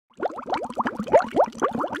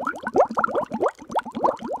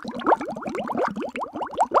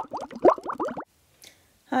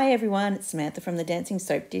Hi everyone, it's Samantha from the Dancing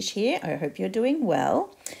Soap Dish here. I hope you're doing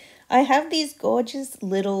well. I have these gorgeous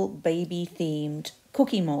little baby themed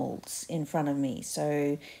cookie molds in front of me.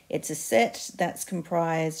 So it's a set that's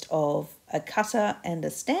comprised of a cutter and a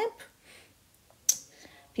stamp.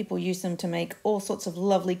 People use them to make all sorts of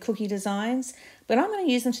lovely cookie designs, but I'm going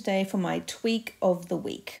to use them today for my tweak of the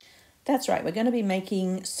week. That's right, we're going to be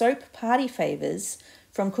making soap party favors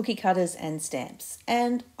from cookie cutters and stamps.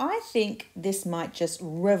 And I think this might just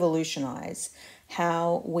revolutionize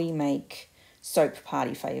how we make soap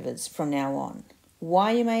party favors from now on.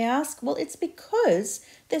 Why, you may ask? Well, it's because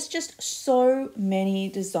there's just so many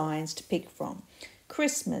designs to pick from.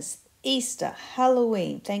 Christmas, Easter,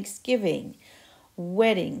 Halloween, Thanksgiving,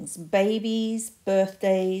 weddings, babies,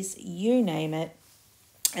 birthdays, you name it.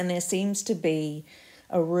 And there seems to be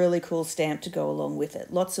a really cool stamp to go along with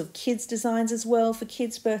it. Lots of kids designs as well for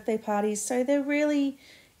kids' birthday parties. So there really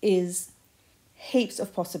is heaps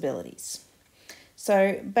of possibilities.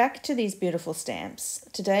 So back to these beautiful stamps.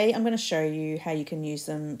 Today I'm going to show you how you can use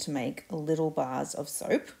them to make little bars of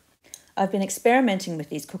soap. I've been experimenting with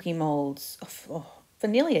these cookie molds for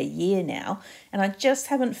nearly a year now, and I just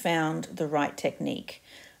haven't found the right technique.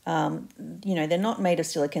 They're not made of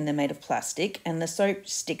silicone, they're made of plastic, and the soap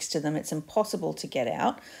sticks to them. It's impossible to get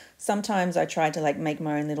out. Sometimes I tried to make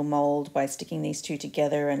my own little mold by sticking these two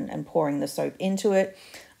together and pouring the soap into it,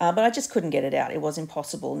 but I just couldn't get it out. It was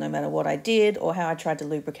impossible. No matter what I did or how I tried to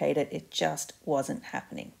lubricate it, it just wasn't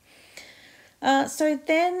happening. So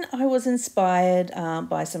then I was inspired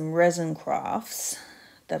by some resin crafts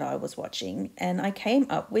that I was watching, and I came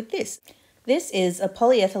up with this. This is a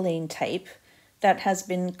polyethylene tape that has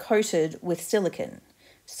been coated with silicone.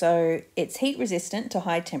 So it's heat resistant to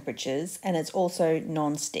high temperatures, and it's also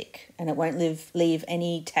non-stick, and it won't leave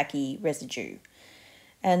any tacky residue.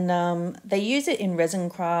 And they use it in resin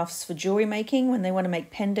crafts for jewelry making. When they want to make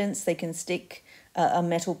pendants, they can stick a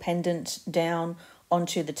metal pendant down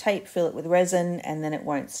onto the tape, fill it with resin, and then it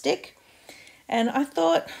won't stick. And I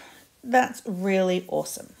thought, that's really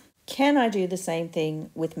awesome. Can I do the same thing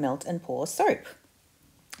with melt and pour soap?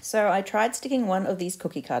 So I tried sticking one of these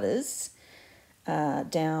cookie cutters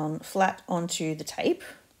down flat onto the tape.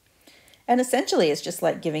 And essentially it's just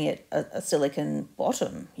like giving it a silicone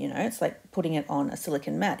bottom, it's like putting it on a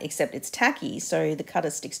silicone mat, except it's tacky, so the cutter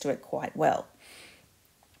sticks to it quite well.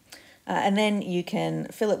 And then you can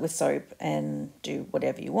fill it with soap and do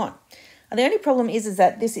whatever you want. And the only problem is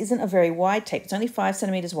that this isn't a very wide tape. It's only 5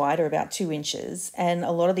 centimeters wide, or about 2 inches. And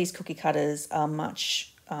a lot of these cookie cutters are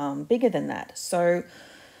much bigger than that. So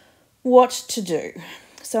what to do?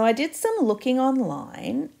 So I did some looking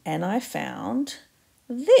online and I found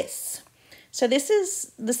this. So this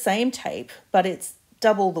is the same tape, but it's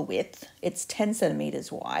double the width. It's 10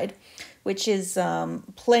 centimeters wide, which is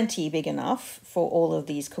plenty big enough for all of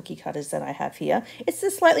these cookie cutters that I have here. It's a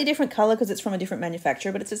slightly different color because it's from a different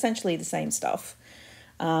manufacturer, but it's essentially the same stuff.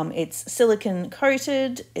 It's silicone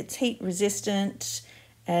coated, it's heat resistant,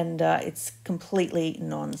 and it's completely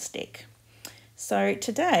non-stick. So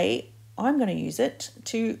today I'm going to use it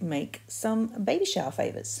to make some baby shower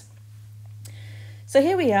favors. So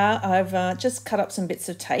here we are. I've just cut up some bits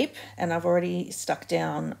of tape and I've already stuck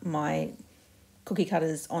down my cookie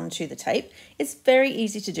cutters onto the tape. It's very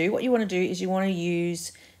easy to do. What you want to do is you want to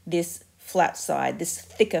use this flat side, this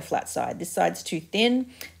thicker flat side. This side's too thin.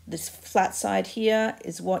 This flat side here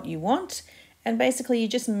is what you want. And basically you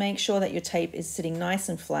just make sure that your tape is sitting nice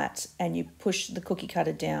and flat and you push the cookie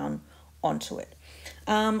cutter down onto it.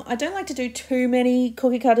 I don't like to do too many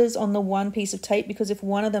cookie cutters on the one piece of tape, because if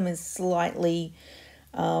one of them is slightly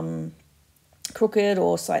crooked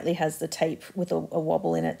or slightly has the tape with a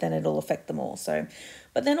wobble in it, then it'll affect them all.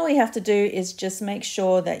 But then all you have to do is just make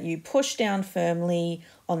sure that you push down firmly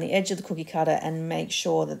on the edge of the cookie cutter and make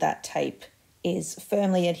sure that that tape is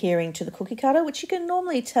firmly adhering to the cookie cutter, which you can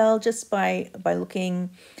normally tell just by looking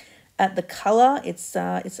at the color. It's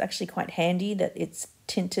actually quite handy that it's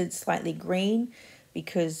tinted slightly green,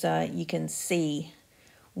 because you can see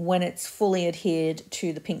when it's fully adhered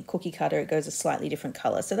to the pink cookie cutter, it goes a slightly different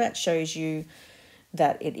color. So that shows you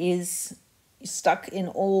that it is stuck in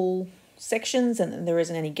all sections and there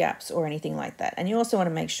isn't any gaps or anything like that. And you also want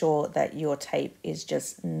to make sure that your tape is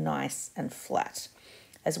just nice and flat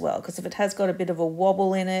as well, because if it has got a bit of a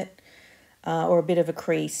wobble in it or a bit of a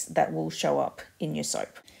crease, that will show up in your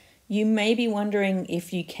soap. You may be wondering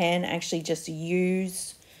if you can actually just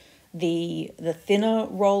use the thinner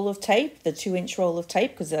roll of tape, the 2-inch roll of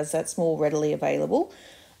tape, because that's more readily available,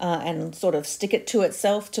 and sort of stick it to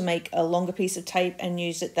itself to make a longer piece of tape and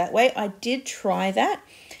use it that way. I did try that.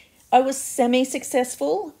 I was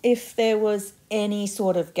semi-successful. If there was any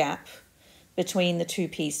sort of gap, between the two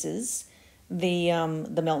pieces, the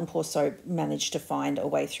melt and pour soap managed to find a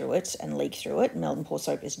way through it and leak through it. Melt and pour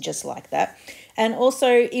soap is just like that. And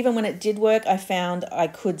also, even when it did work, I found I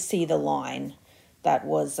could see the line that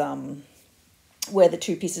was where the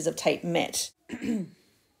two pieces of tape met.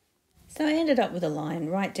 So I ended up with a line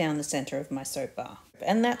right down the center of my soap bar,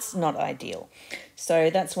 and that's not ideal. So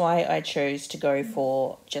that's why I chose to go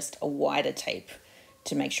for just a wider tape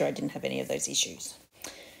to make sure I didn't have any of those issues.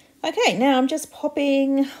 Okay, now I'm just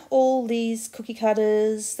popping all these cookie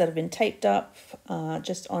cutters that have been taped up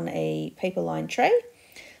just on a paper lined tray.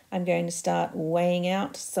 I'm going to start weighing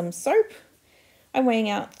out some soap. I'm weighing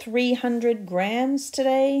out 300 grams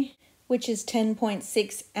today, which is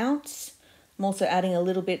 10.6 ounce. I'm also adding a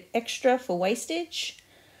little bit extra for wastage.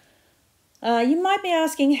 You might be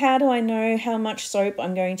asking, how do I know how much soap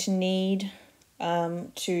I'm going to need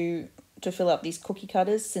to fill up these cookie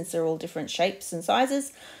cutters, since they're all different shapes and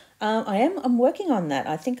sizes? I'm working on that.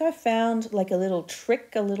 I think I found like a little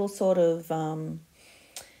trick, a little sort of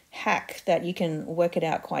hack that you can work it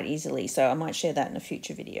out quite easily. So I might share that in a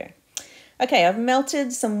future video. Okay, I've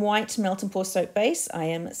melted some white melt and pour soap base. I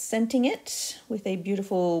am scenting it with a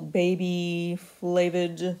beautiful baby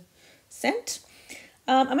flavored scent.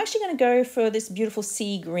 I'm actually going to go for this beautiful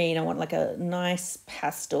sea green. I want like a nice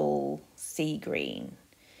pastel sea green.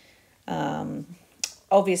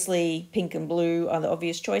 Obviously, pink and blue are the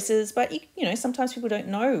obvious choices, but you know, sometimes people don't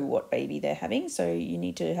know what baby they're having, so you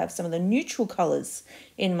need to have some of the neutral colors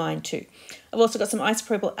in mind too. I've also got some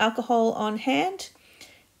isopropyl alcohol on hand,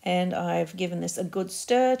 and I've given this a good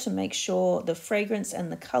stir to make sure the fragrance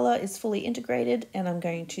and the color is fully integrated, and I'm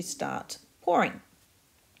going to start pouring.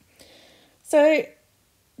 So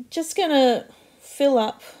just gonna fill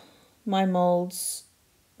up my molds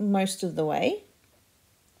most of the way.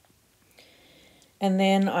 And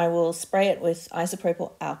then I will spray it with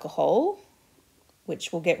isopropyl alcohol,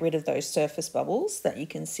 which will get rid of those surface bubbles that you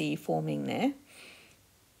can see forming there.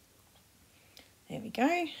 There we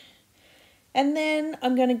go. And then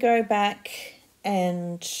I'm going to go back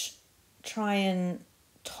and try and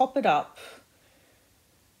top it up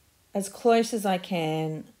as close as I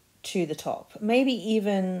can to the top. Maybe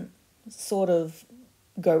even sort of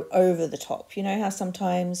go over the top. You know how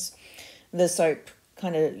sometimes the soap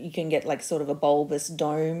kind of, you can get like sort of a bulbous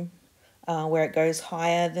dome where it goes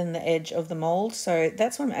higher than the edge of the mold. So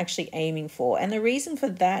that's what I'm actually aiming for. And the reason for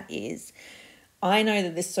that is I know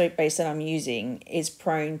that this soap base that I'm using is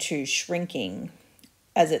prone to shrinking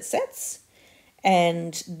as it sets.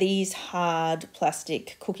 And these hard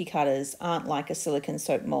plastic cookie cutters aren't like a silicone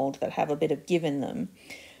soap mold that have a bit of give in them.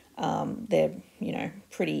 They're, you know,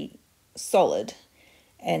 pretty solid.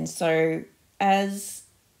 And so as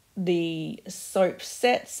the soap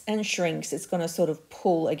sets and shrinks, it's going to sort of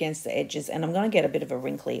pull against the edges, and I'm going to get a bit of a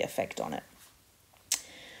wrinkly effect on it.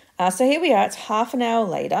 So here we are, it's half an hour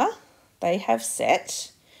later. They have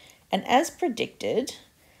set, and as predicted,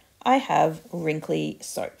 I have wrinkly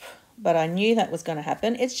soap. But I knew that was going to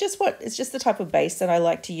happen. It's just the type of base that I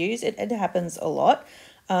like to use. It happens a lot.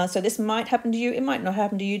 So this might happen to you. It might not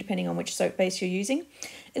happen to you depending on which soap base you're using.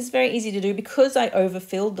 It's very easy to do. Because I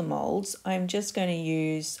overfilled the molds, I'm just going to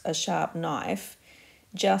use a sharp knife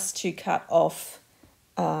just to cut off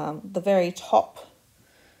the very top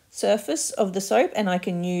surface of the soap, and I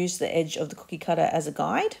can use the edge of the cookie cutter as a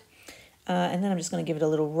guide. And then I'm just going to give it a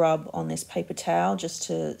little rub on this paper towel just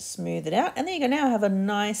to smooth it out. And there you go. Now I have a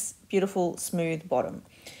nice, beautiful, smooth bottom,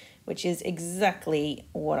 which is exactly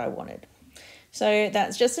what I wanted. So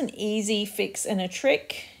that's just an easy fix and a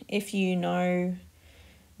trick if you know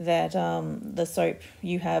that the soap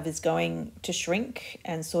you have is going to shrink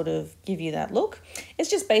and sort of give you that look. It's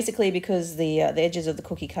just basically because the edges of the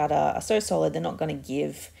cookie cutter are so solid, they're not going to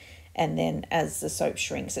give. And then as the soap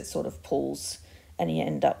shrinks, it sort of pulls, and you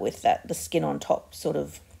end up with the skin on top sort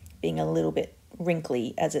of being a little bit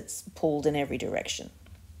wrinkly as it's pulled in every direction.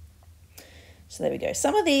 So there we go.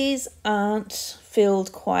 Some of these aren't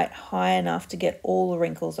filled quite high enough to get all the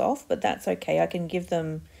wrinkles off, but that's okay. I can give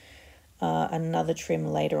them another trim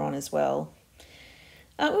later on as well.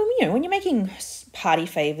 You know, when you're making party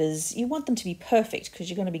favors, you want them to be perfect because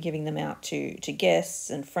you're going to be giving them out to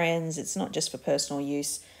guests and friends. It's not just for personal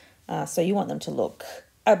use. So you want them to look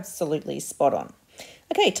absolutely spot on.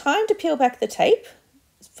 Okay, time to peel back the tape.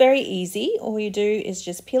 It's very easy. All you do is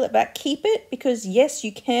just peel it back. Keep it because, yes,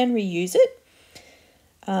 you can reuse it.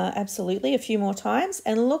 Absolutely, a few more times.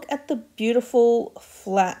 And look at the beautiful,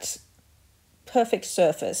 flat, perfect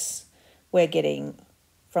surface we're getting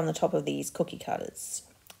from the top of these cookie cutters.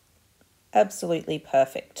 Absolutely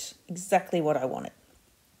perfect. Exactly what I wanted.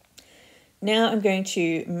 Now I'm going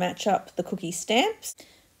to match up the cookie stamps.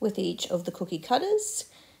 with each of the cookie cutters,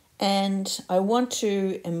 and I want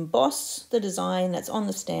to emboss the design that's on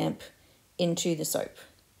the stamp into the soap.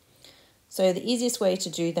 So the easiest way to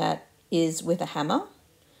do that is with a hammer.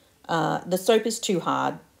 The soap is too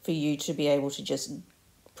hard for you to be able to just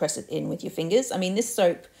press it in with your fingers. I mean, this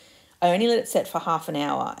soap, I only let it set for half an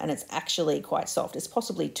hour and it's actually quite soft. It's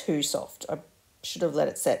possibly too soft. I should have let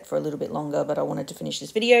it set for a little bit longer, but I wanted to finish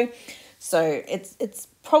this video. So it's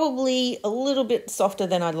probably a little bit softer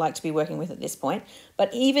than I'd like to be working with at this point.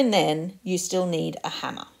 But even then, you still need a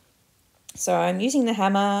hammer. So I'm using the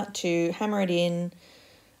hammer to hammer it in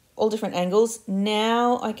all different angles.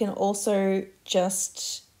 Now I can also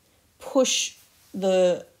just push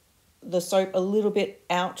the soap a little bit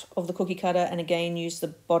out of the cookie cutter, and again use the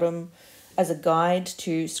bottom as a guide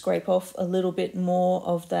to scrape off a little bit more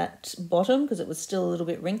of that bottom because it was still a little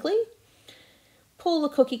bit wrinkly. Pull the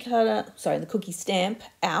the cookie stamp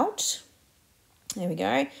out. There we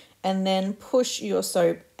go. And then push your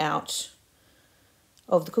soap out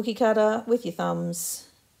of the cookie cutter with your thumbs.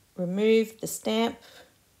 Remove the stamp.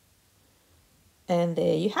 And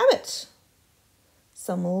there you have it.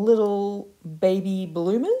 Some little baby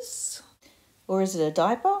bloomers. Or is it a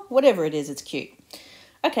diaper? Whatever it is, it's cute.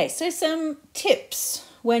 Okay, so some tips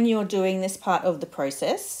when you're doing this part of the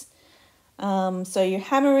process. So you're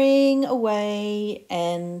hammering away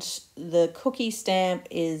and the cookie stamp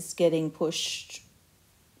is getting pushed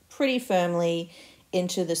pretty firmly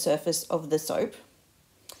into the surface of the soap.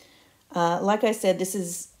 Like I said, this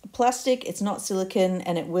is plastic, it's not silicone,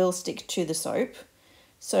 and it will stick to the soap.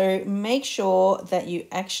 So make sure that you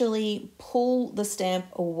actually pull the stamp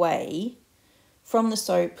away from the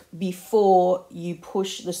soap before you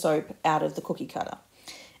push the soap out of the cookie cutter.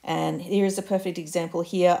 And here is a perfect example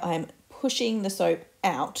here. I'm pushing the soap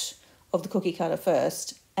out of the cookie cutter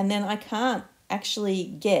first, and then I can't actually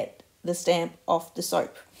get the stamp off the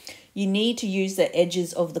soap. You need to use the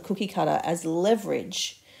edges of the cookie cutter as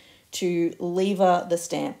leverage to lever the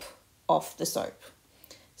stamp off the soap.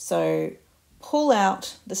 So pull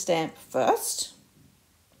out the stamp first.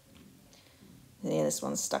 Yeah, this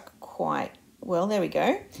one's stuck quite well. There we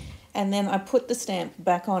go. And then I put the stamp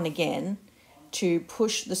back on again to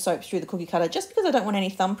push the soap through the cookie cutter, just because I don't want any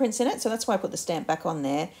thumbprints in it. So that's why I put the stamp back on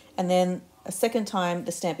there. And then a second time,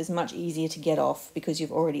 the stamp is much easier to get off because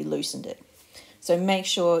you've already loosened it. So make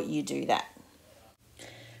sure you do that.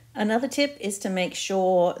 Another tip is to make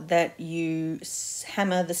sure that you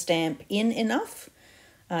hammer the stamp in enough.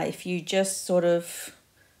 If you just sort of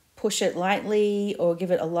push it lightly or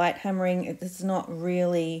give it a light hammering, it's not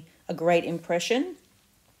really a great impression.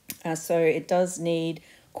 So it does need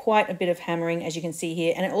quite a bit of hammering, as you can see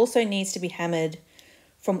here, and it also needs to be hammered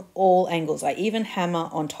from all angles. I even hammer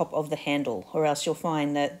on top of the handle, or else you'll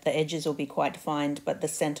find that the edges will be quite defined, but the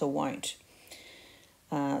center won't.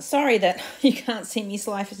 Sorry that you can't see me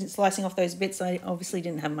slicing off those bits. I obviously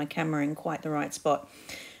didn't have my camera in quite the right spot.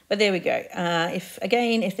 But there we go.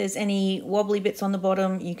 If there's any wobbly bits on the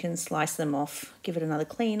bottom, you can slice them off. Give it another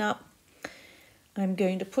clean up. I'm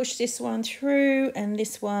going to push this one through, and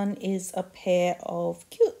this one is a pair of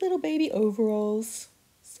cute little baby overalls.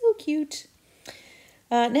 So cute.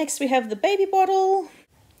 Next we have the baby bottle.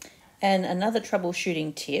 And another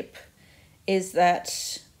troubleshooting tip is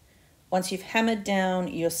that once you've hammered down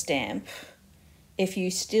your stamp, if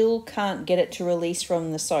you still can't get it to release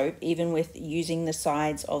from the soap, even with using the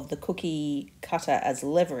sides of the cookie cutter as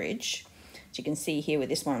leverage, as you can see here with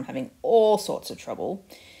this one, I'm having all sorts of trouble.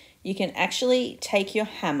 You can actually take your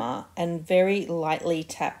hammer and very lightly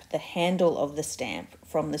tap the handle of the stamp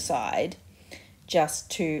from the side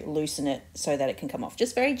just to loosen it so that it can come off.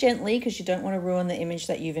 Just very gently, because you don't want to ruin the image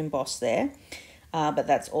that you've embossed there. But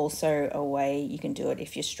that's also a way you can do it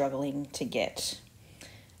if you're struggling to get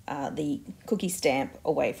the cookie stamp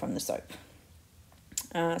away from the soap.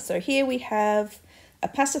 So here we have a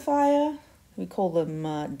pacifier. We call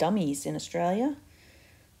them dummies in Australia.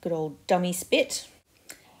 Good old dummy spit.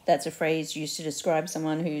 That's a phrase used to describe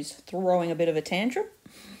someone who's throwing a bit of a tantrum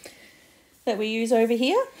that we use over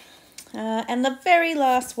here. And the very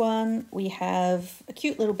last one, we have a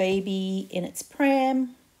cute little baby in its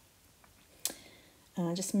pram.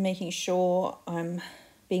 Just making sure I'm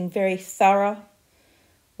being very thorough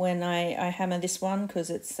when I hammer this one, because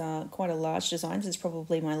it's quite a large design. So it's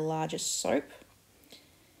probably my largest soap.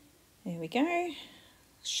 There we go.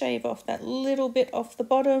 Shave off that little bit off the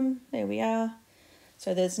bottom. There we are.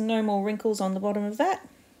 So there's no more wrinkles on the bottom of that.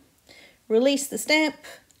 Release the stamp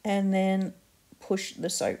and then push the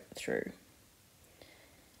soap through.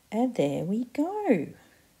 And there we go.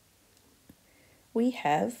 We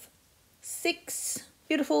have 6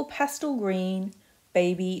 beautiful pastel green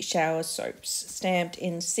baby shower soaps, stamped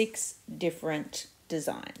in 6 different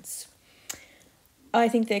designs. I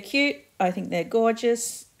think they're cute. I think they're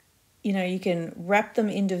gorgeous. You know, you can wrap them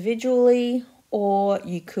individually, or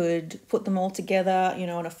you could put them all together, you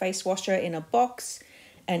know, on a face washer in a box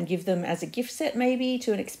and give them as a gift set maybe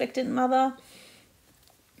to an expectant mother.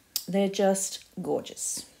 They're just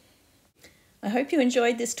gorgeous. I hope you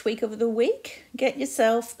enjoyed this tweak of the week. Get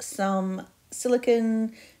yourself some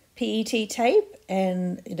silicone PET tape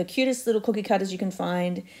and the cutest little cookie cutters you can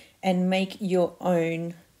find and make your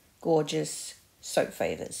own gorgeous soap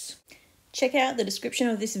favors. Check out the description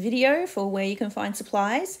of this video for where you can find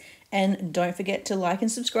supplies, and don't forget to like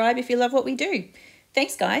and subscribe if you love what we do.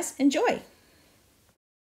 Thanks guys, enjoy!